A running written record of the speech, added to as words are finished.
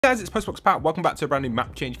Guys, it's Postbox Pat. Welcome back to a brand new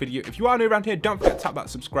map change video. If you are new around here, don't forget to tap that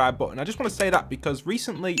subscribe button. I just want to say that because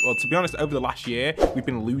recently, well, to be honest, over the last year, we've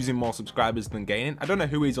been losing more subscribers than gaining. I don't know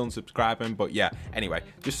who is unsubscribing, but yeah, anyway,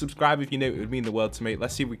 just subscribe if you're new. It would mean the world to me.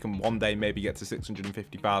 Let's see if we can one day maybe get to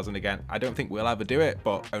 650,000 again. I don't think we'll ever do it,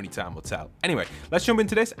 but only time will tell. Anyway, let's jump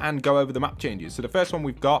into this and go over the map changes. So the first one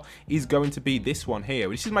we've got is going to be this one here.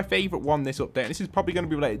 This is my favorite one, this update. This is probably going to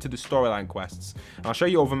be related to the storyline quests. And I'll show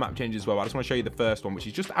you other map changes as well. I just want to show you the first one, which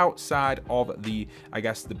is just outside of the, I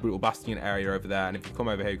guess, the Brutal Bastion area over there. And if you come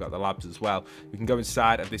over here, you've got the labs as well. You can go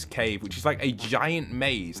inside of this cave, which is like a giant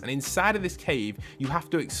maze. And inside of this cave, you have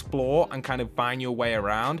to explore and kind of find your way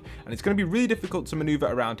around. And it's going to be really difficult to maneuver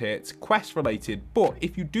around here. It's quest related, but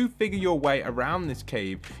if you do figure your way around this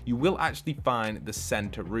cave, you will actually find the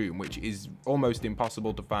center room, which is almost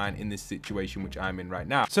impossible to find in this situation which I'm in right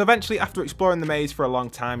now. So eventually, after exploring the maze for a long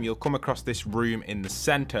time, you'll come across this room in the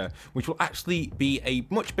center, which will actually be a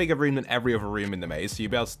much bigger room than every other room in the maze, so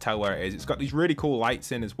you'll be able to tell where it is. It's got these really cool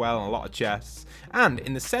lights in as well, and a lot of chests, and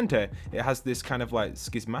in the center it has this kind of like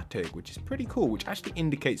schismatic, which is pretty cool, which actually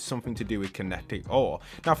indicates something to do with kinetic ore.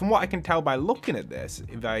 Now, from what I can tell by looking at this,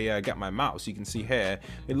 if I get my mouse, you can see here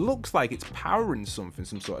it looks like it's powering something,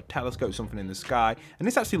 some sort of telescope, something in the sky. And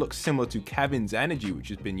this actually looks similar to Kevin's energy, which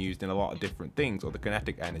has been used in a lot of different things, or the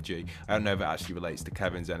kinetic energy. I don't know if it actually relates to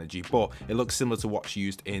Kevin's energy, but it looks similar to what's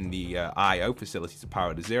used in the IO facility to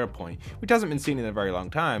power the 0 point, which hasn't been seen in a very long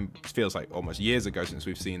time. It feels like almost years ago since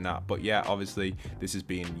we've seen that. But yeah, obviously this is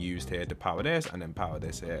being used here to power this and then power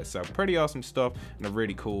this here. So pretty awesome stuff, and a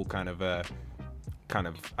really cool kind of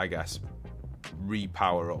I guess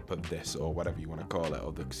repower up of this, or whatever you want to call it,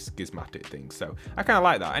 or the schismatic thing. So I kind of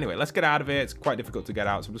like that. Anyway, let's get out of here. It's quite difficult to get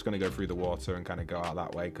out, so I'm just going to go through the water and kind of go out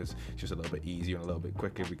that way, because it's just a little bit easier and a little bit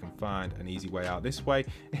quicker if we can find an easy way out this way.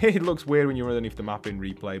 It looks weird when you're underneath the map in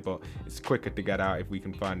replay, but it's quicker to get out if we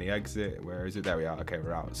can find the exit. Where is it? There we are. Okay,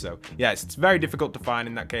 we're out. So yeah, it's very difficult to find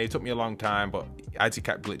in that cave. It took me a long time, but I actually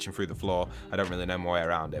kept glitching through the floor. I don't really know my way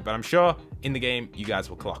around it, but I'm sure in the game you guys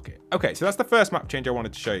will clock it. Okay, so that's the first map change I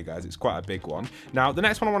wanted to show you guys. It's quite a big one. Now, the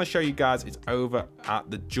next one I want to show you guys is over at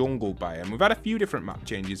the jungle biome. We've had a few different map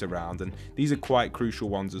changes around, and these are quite crucial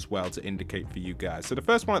ones as well to indicate for you guys. So the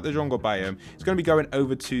first one at the jungle biome is going to be going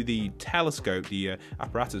over to the telescope, the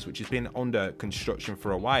apparatus, which has been under construction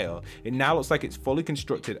for a while. It now looks like it's fully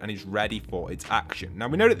constructed and is ready for its action. Now,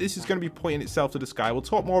 we know that this is going to be pointing itself to the sky. We'll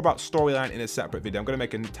talk more about storyline in a separate video. I'm going to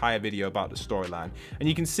make an entire video about the storyline, and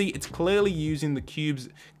you can see it's clearly using the cube's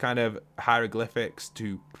kind of hieroglyphics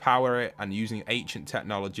to power it and using ancient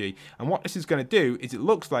technology. And what this is going to do is, it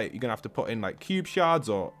looks like you're going to have to put in like cube shards,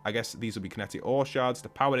 or I guess these will be kinetic ore shards, to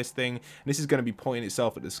power this thing. And this is going to be pointing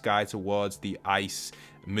itself at the sky towards the ice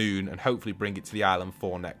moon, and hopefully bring it to the island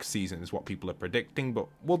for next season, is what people are predicting. But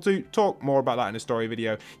we'll talk more about that in a story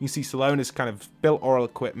video. You see Salona's kind of built oral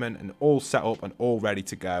equipment and all set up and all ready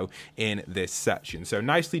to go in this section. So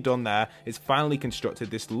nicely done there. It's finally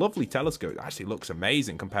constructed this lovely telescope. It actually looks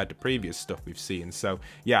amazing compared to previous stuff we've seen. So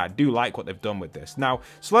yeah, I do like what they've done with this. Now,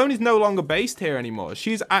 Sloane is no longer based here anymore.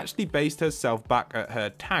 She's actually based herself back at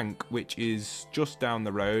her tank, which is just down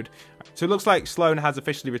the road. So it looks like Sloane has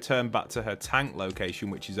officially returned back to her tank location,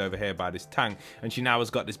 which is over here by this tank, and she now has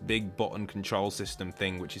got this big button control system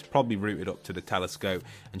thing, which is probably routed up to the telescope,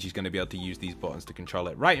 and she's going to be able to use these buttons to control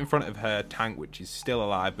it right in front of her tank, which is still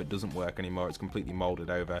alive but doesn't work anymore. It's completely molded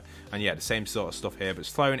over. And yeah, the same sort of stuff here, but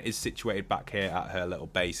Sloane is situated back here at her little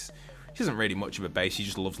base. She isn't really much of a base, she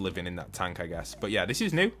just loves living in that tank, I guess. But yeah, this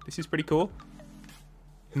is new. This is pretty cool.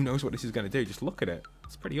 Who knows what this is going to do? Just look at it.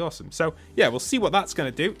 It's pretty awesome. So yeah, we'll see what that's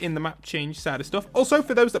going to do in the map change side of stuff. Also,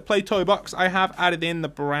 for those that play Toy Box, I have added in the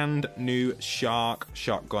brand new Shark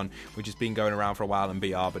shotgun, which has been going around for a while in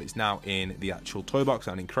BR, but it's now in the actual Toy Box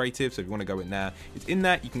and in creative. So if you want to go in there, it's in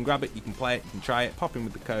there. You can grab it, you can play it, you can try it, pop in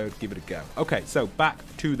with the code, give it a go. Okay, so back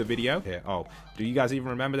to the video here. Oh, do you guys even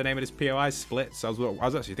remember the name of this POI? Splits. I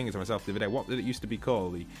was actually thinking to myself the other day, what did it used to be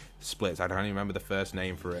called? The Splits. I don't even remember the first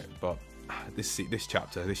name for it, but this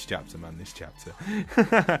chapter, man, this chapter.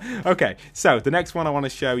 Okay, so the next one I want to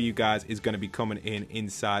show you guys is going to be coming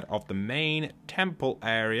inside of the main temple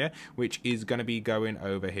area, which is going to be going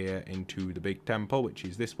over here into the big temple, which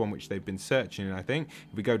is this one, which they've been searching. I think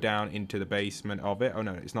if we go down into the basement of it, oh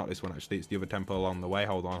no, it's not this one actually, it's the other temple along the way.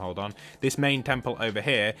 Hold on. This main temple over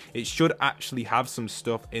here, it should actually have some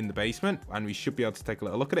stuff in the basement, and we should be able to take a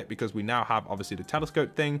little look at it, because we now have obviously the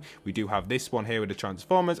telescope thing. We do have this one here with the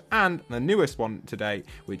transformers, and the newest one today,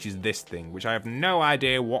 which is this thing, which I have no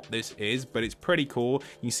idea what this is, but it's pretty cool.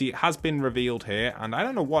 You see it has been revealed here, and I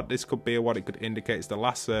don't know what this could be or what it could indicate. It's the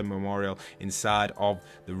last memorial inside of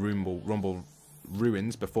the Rumble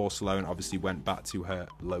ruins before Sloane obviously went back to her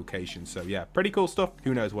location. So yeah, pretty cool stuff.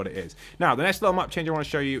 Who knows what it is. Now, the next little map change I want to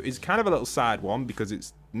show you is kind of a little side one because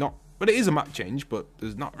it's not, but it is a map change, but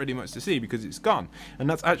there's not really much to see because it's gone. And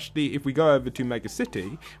that's actually, if we go over to Mega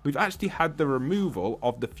City, we've actually had the removal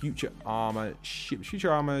of the Future Armor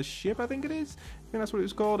ship, I think it is. I think that's what it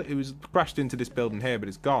was called. It was crashed into this building here, but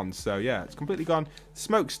it's gone. So yeah, it's completely gone.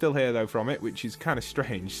 Smoke's still here though from it, which is kind of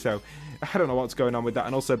strange. So I don't know what's going on with that.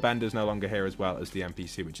 And also Bender's no longer here as well as the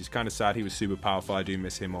NPC, which is kind of sad. He was super powerful. I do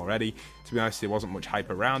miss him already. To be honest, there wasn't much hype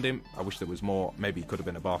around him. I wish there was more. Maybe he could have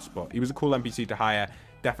been a boss, but he was a cool NPC to hire.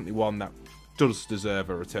 Definitely one that does deserve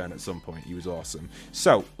a return at some point. He was awesome.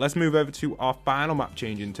 So let's move over to our final map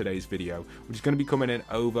change in today's video, which is going to be coming in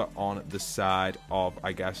over on the side of,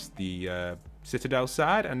 I guess, the Citadel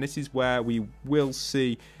side, and this is where we will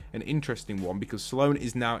see an interesting one because Sloane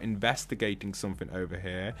is now investigating something over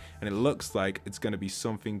here, and it looks like it's going to be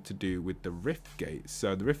something to do with the rift gate.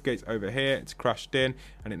 So the rift gate's over here, it's crashed in,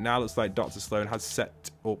 and it now looks like Dr. Sloane has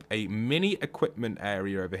set up a mini equipment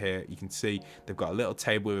area over here. You can see they've got a little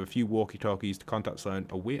table with a few walkie-talkies to contact Sloane.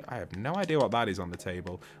 I have no idea what that is on the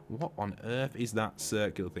table. What on earth is that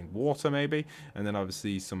circular thing? Water maybe? And then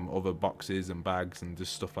obviously some other boxes and bags and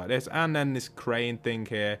just stuff like this, and then this crane thing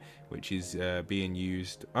here, which is being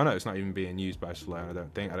used. Oh no, it's not even being used by Sloane, I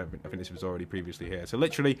don't think. I think this was already previously here. So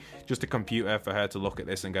literally just a computer for her to look at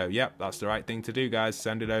this and go, yep, that's the right thing to do, guys,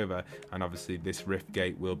 send it over. And obviously this rift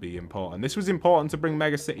gate will be important. This was important to bring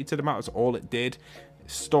Mega City to the map. That's all it did.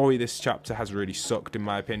 Story this chapter has really sucked in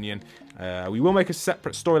my opinion. We will make a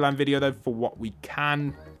separate storyline video though for what we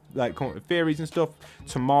can like come up with theories and stuff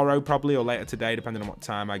tomorrow probably, or later today, depending on what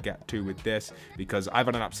time I get to with this, because I've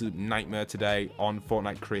had an absolute nightmare today on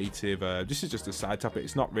Fortnite Creative. This is just a side topic,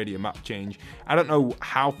 it's not really a map change. I don't know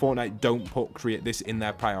how Fortnite don't put create this in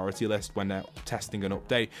their priority list when they're testing an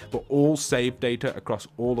update, but all save data across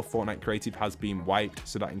all of Fortnite Creative has been wiped,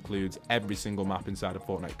 so that includes every single map inside of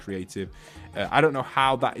Fortnite Creative. I don't know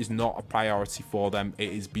how that is not a priority for them.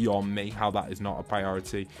 It is beyond me how that is not a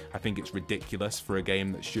priority. I think it's ridiculous for a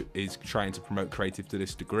game that is trying to promote creative to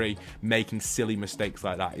this degree. Making silly mistakes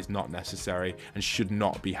like that is not necessary and should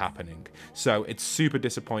not be happening. So it's super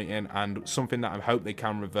disappointing and something that I hope they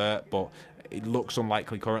can revert, but it looks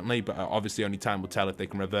unlikely currently, but obviously only time will tell if they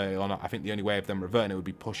can revert it or not. I think the only way of them reverting it would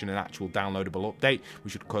be pushing an actual downloadable update,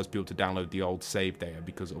 which would cause people to download the old save data,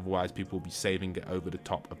 because otherwise people will be saving it over the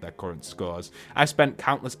top of their current scores. I spent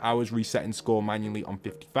countless hours resetting score manually on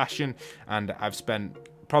 50 Fashion, and I've spent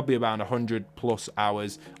probably around 100 plus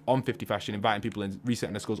hours on 50 Fashion inviting people in,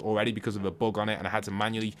 resetting their scores already because of a bug on it, and I had to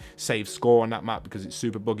manually save score on that map because it's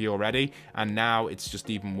super buggy already, and now it's just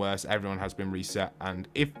even worse. Everyone has been reset, and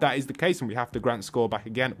if that is the case and we have to grant score back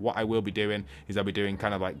again, what I will be doing is I'll be doing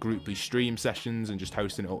kind of like grouply stream sessions and just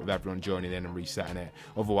hosting it up with everyone joining in and resetting it.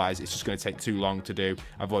 Otherwise it's just going to take too long to do.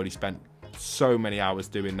 I've already spent so many hours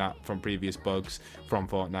doing that from previous bugs from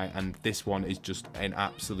Fortnite, and this one is just an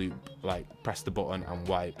absolute like press the button and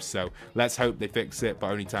wipe. So let's hope they fix it, but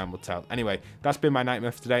only time will tell. Anyway, that's been my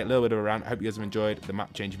nightmare for today. A little bit of a rant. I hope you guys have enjoyed the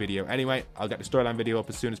map change video. Anyway, I'll get the storyline video up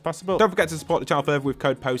as soon as possible. Don't forget to support the channel further with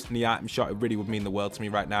code POST in the item shop. It really would mean the world to me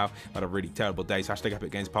right now. I've had a really terrible day, so #Epic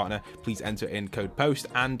Games Partner. Please enter in code POST,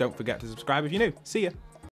 and don't forget to subscribe if you're new. See ya.